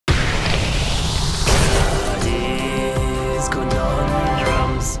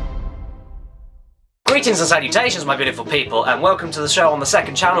Greetings and salutations, my beautiful people, and welcome to the show on the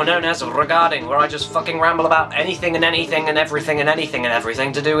second channel known as Regarding, where I just fucking ramble about anything and anything and everything and anything and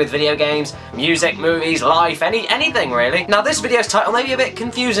everything to do with video games, music, movies, life, anything really. Now this video's title may be a bit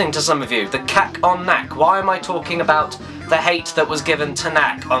confusing to some of you, the Cack on Knack. Why am I talking about the hate that was given to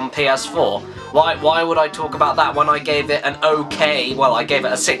Knack on PS4? Why would I talk about that when I gave it an okay, well I gave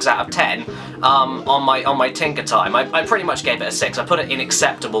it a 6 out of 10 on my Tinker Time. I pretty much gave it a 6. I put it in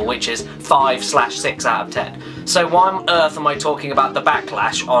acceptable, which is 5/6 out of 10. So why on earth am I talking about the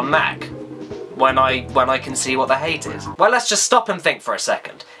backlash on Knack when I can see what the hate is? Well, let's just stop and think for a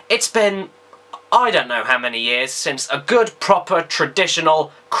second. It's been, I don't know how many years since a good proper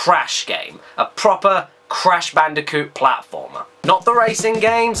traditional Crash game, a proper Crash Bandicoot platformer. Not the racing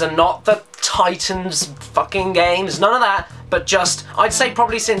games and not the Titans fucking games, none of that, but just, I'd say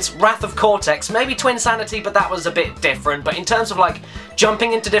probably since Wrath of Cortex, maybe Twinsanity, but that was a bit different, but in terms of like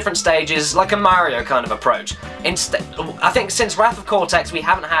jumping into different stages, like a Mario kind of approach. I think since Wrath of Cortex we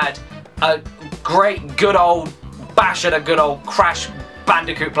haven't had a great good old bash at a good old Crash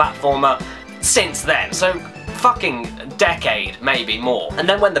Bandicoot platformer since then, so fucking decade, maybe more. And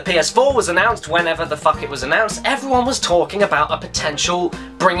then when the PS4 was announced, whenever the fuck it was announced, everyone was talking about a potential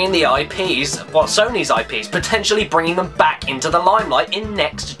bringing the IPs, well, Sony's IPs, potentially bringing them back into the limelight in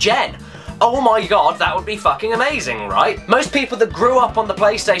next gen. Oh my god, that would be fucking amazing, right? Most people that grew up on the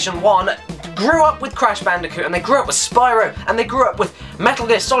PlayStation 1 grew up with Crash Bandicoot, and they grew up with Spyro, and they grew up with Metal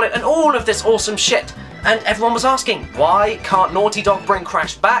Gear Solid, and all of this awesome shit. And everyone was asking, why can't Naughty Dog bring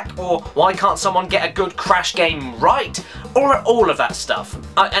Crash back? Or why can't someone get a good Crash game right? Or all of that stuff.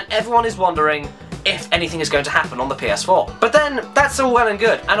 And everyone is wondering if anything is going to happen on the PS4. But then, that's all well and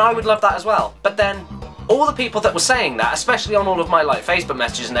good, and I would love that as well. But then, all the people that were saying that, especially on all of my like Facebook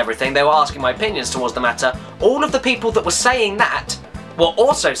messages and everything, they were asking my opinions towards the matter, all of the people that were saying that were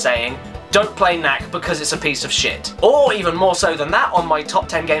also saying, don't play Knack because it's a piece of shit. Or even more so than that, on my top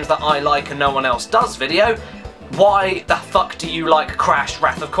 10 games that I like and no one else does video, why the fuck do you like Crash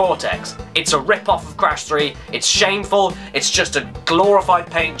Wrath of Cortex? It's a rip-off of Crash 3, it's shameful, it's just a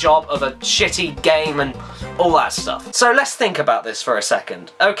glorified paint job of a shitty game and all that stuff. So let's think about this for a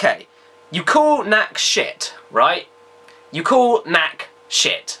second. Okay, you call Knack shit, right? You call Knack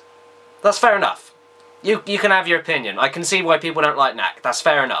shit. That's fair enough. You can have your opinion. I can see why people don't like Knack, that's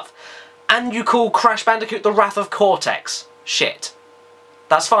fair enough. And you call Crash Bandicoot the Wrath of Cortex shit.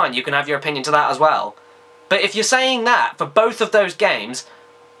 That's fine, you can have your opinion to that as well. But if you're saying that for both of those games,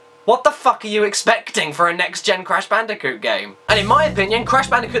 what the fuck are you expecting for a next-gen Crash Bandicoot game? And in my opinion, Crash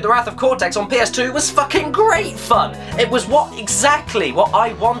Bandicoot the Wrath of Cortex on PS2 was fucking great fun! It was exactly what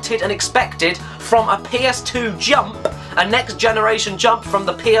I wanted and expected from a PS2 jump, a next-generation jump from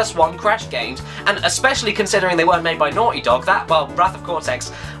the PS1 Crash games, and especially considering they weren't made by Naughty Dog, Wrath of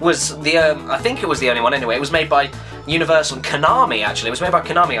Cortex was the, I think it was the only one anyway, it was made by Universal and Konami actually, it was made by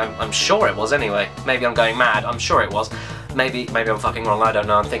Konami, I'm sure it was anyway, maybe I'm going mad, I'm sure it was. Maybe I'm fucking wrong, I don't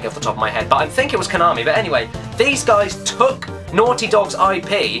know, I'm thinking off the top of my head, but I think it was Konami. But anyway, these guys took Naughty Dog's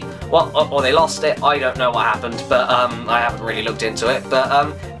IP, well, or they lost it, I don't know what happened, but I haven't really looked into it,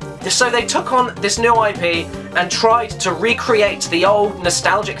 but so they took on this new IP and tried to recreate the old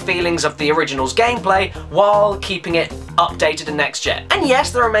nostalgic feelings of the original's gameplay while keeping it updated and next gen. And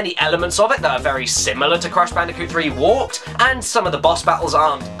yes, there are many elements of it that are very similar to Crash Bandicoot 3 Warped, and some of the boss battles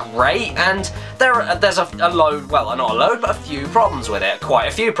aren't great, and there's a load, well, not a load, but a few problems with it, quite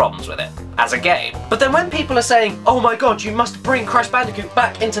a few problems with it, as a game. But then when people are saying, oh my god, you must bring Crash Bandicoot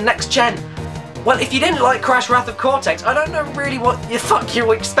back into next gen, well, if you didn't like Crash Wrath of Cortex, I don't know really what the fuck you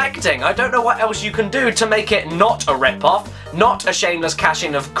were expecting. I don't know what else you can do to make it not a rip-off, not a shameless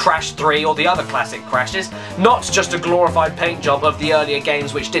cash-in of Crash 3 or the other classic Crashes, not just a glorified paint job of the earlier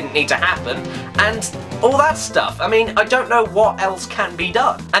games which didn't need to happen, and all that stuff. I mean, I don't know what else can be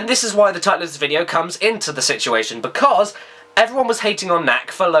done. And this is why the title of this video comes into the situation, because everyone was hating on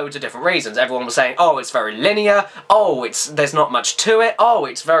Knack for loads of different reasons. Everyone was saying, oh, it's very linear, oh, there's not much to it, oh,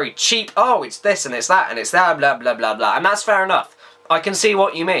 it's very cheap, oh, it's this and it's that and it's that, blah, blah, blah, blah. And that's fair enough. I can see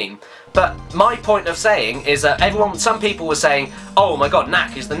what you mean. But my point of saying is that some people were saying, oh my god,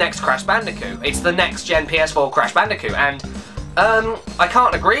 Knack is the next Crash Bandicoot. It's the next gen PS4 Crash Bandicoot. And I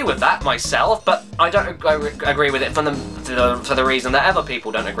can't agree with that myself, but I don't agree with it for the reason that other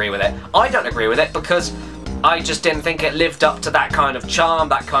people don't agree with it. I don't agree with it because I just didn't think it lived up to that kind of charm,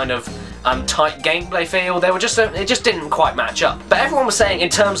 that kind of tight gameplay feel. It just didn't quite match up. But everyone was saying in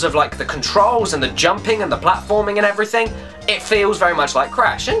terms of like the controls and the jumping and the platforming and everything, it feels very much like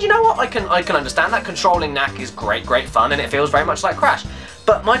Crash. And you know what? I can understand that. Controlling Knack is great fun and it feels very much like Crash.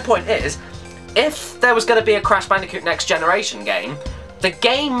 But my point is, if there was going to be a Crash Bandicoot Next Generation game, the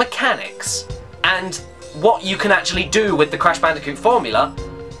game mechanics and what you can actually do with the Crash Bandicoot formula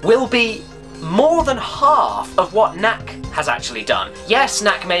will be more than half of what Knack has actually done. Yes,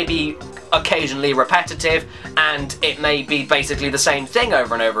 Knack may be occasionally repetitive, and it may be basically the same thing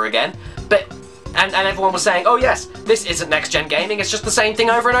over and over again, but and everyone was saying, oh yes, this isn't next-gen gaming, it's just the same thing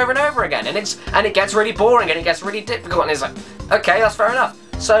over and over and over again, and it gets really boring, and it gets really difficult, and it's like, okay, that's fair enough.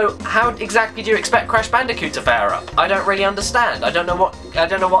 So how exactly do you expect Crash Bandicoot to fare up? I don't really understand. I don't know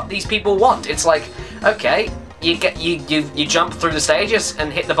what these people want. It's like, okay, you jump through the stages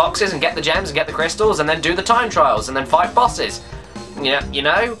and hit the boxes and get the gems and get the crystals and then do the time trials and then fight bosses. You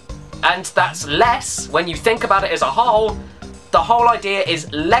know? And that's less, when you think about it as a whole, the whole idea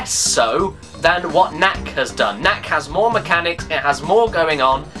is less so than what Knack has done. Knack has more mechanics, it has more going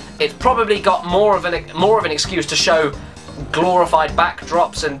on, it's probably got more of an excuse to show glorified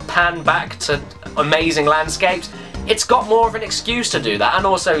backdrops and pan back to amazing landscapes. It's got more of an excuse to do that, and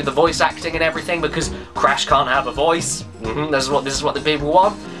also the voice acting and everything, because Crash can't have a voice. This is what the people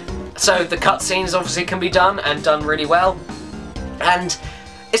want. So the cutscenes obviously can be done, and done really well. And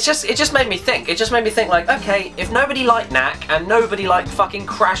it just made me think. It just made me think, like, okay, if nobody liked Knack and nobody liked fucking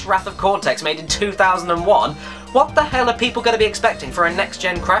Crash Wrath of Cortex made in 2001, what the hell are people going to be expecting for a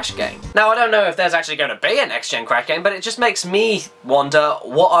next-gen Crash game? Now, I don't know if there's actually going to be a next-gen Crash game, but it just makes me wonder,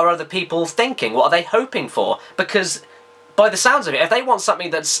 what are other people thinking? What are they hoping for? Because, by the sounds of it, if they want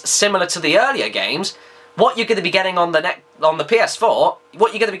something that's similar to the earlier games, what you're going to be getting on the PS4,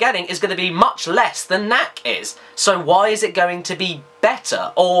 what you're going to be getting is going to be much less than Knack is. So why is it going to be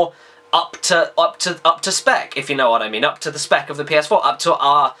better, or up to spec, if you know what I mean, up to the spec of the PS4, up to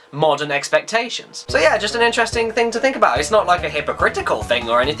our modern expectations? So yeah, just an interesting thing to think about. It's not like a hypocritical thing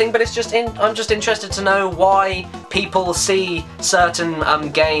or anything, but it's just I'm just interested to know why people see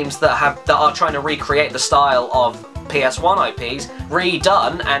certain games that are trying to recreate the style of PS1 IPs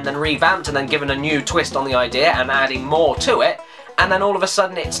redone and then revamped and then given a new twist on the idea and adding more to it, and then all of a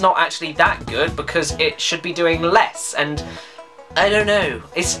sudden it's not actually that good because it should be doing less. And I don't know.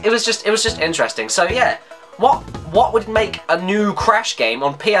 It was just interesting. So yeah, what would make a new Crash game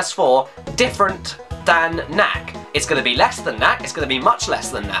on PS4 different than Knack? It's going to be less than Knack. It's going to be much less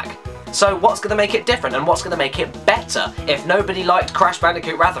than Knack. So what's going to make it different, and what's going to make it better? If nobody liked Crash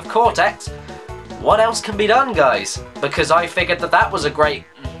Bandicoot Wrath of Cortex, what else can be done, guys? Because I figured that was a great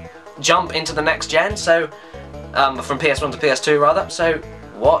jump into the next gen. So from PS1 to PS2 rather. So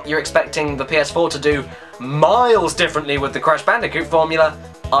what, you're expecting the PS4 to do miles differently with the Crash Bandicoot formula?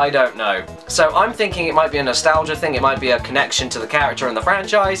 I don't know. So I'm thinking it might be a nostalgia thing, it might be a connection to the character and the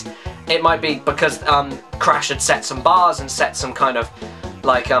franchise, it might be because Crash had set some bars and set some kind of,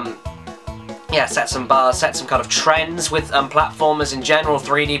 like, yeah, set some bars, set some kind of trends with platformers in general,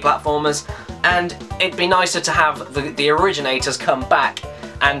 3D platformers, and it'd be nicer to have the originators come back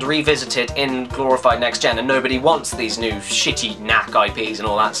and revisited in glorified next gen, and nobody wants these new shitty Knack IPs and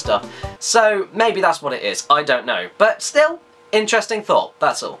all that stuff. So maybe that's what it is, I don't know. But still, interesting thought,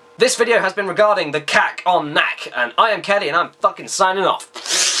 that's all. This video has been regarding the Cack on Knack, and I am Caddy, and I'm fucking signing off.